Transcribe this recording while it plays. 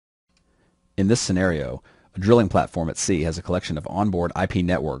In this scenario, a drilling platform at sea has a collection of onboard IP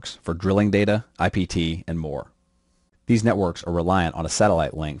networks for drilling data, IPT, and more. These networks are reliant on a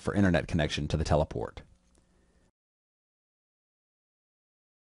satellite link for internet connection to the teleport.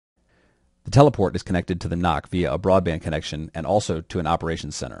 The teleport is connected to the NOC via a broadband connection and also to an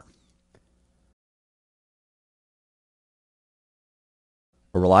operations center.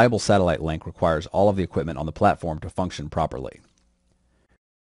 A reliable satellite link requires all of the equipment on the platform to function properly.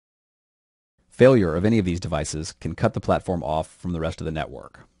 Failure of any of these devices can cut the platform off from the rest of the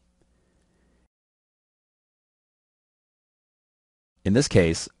network. In this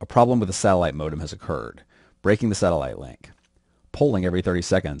case, a problem with the satellite modem has occurred, breaking the satellite link. Polling every 30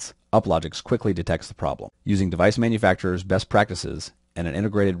 seconds, Uplogix quickly detects the problem. Using device manufacturers' best practices and an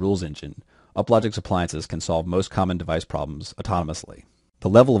integrated rules engine, Uplogix appliances can solve most common device problems autonomously. The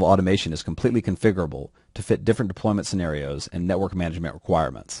level of automation is completely configurable to fit different deployment scenarios and network management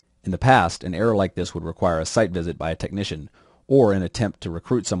requirements. In the past, an error like this would require a site visit by a technician or an attempt to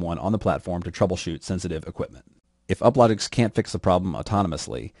recruit someone on the platform to troubleshoot sensitive equipment. If Uplogix can't fix the problem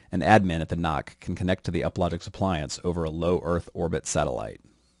autonomously, an admin at the NOC can connect to the Uplogix appliance over a low Earth orbit satellite.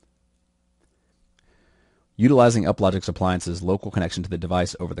 Utilizing Uplogix appliance's local connection to the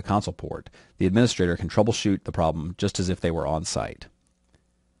device over the console port, the administrator can troubleshoot the problem just as if they were on site.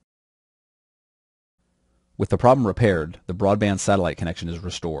 With the problem repaired, the broadband satellite connection is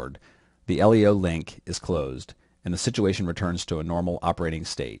restored, the LEO link is closed, and the situation returns to a normal operating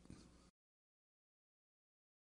state.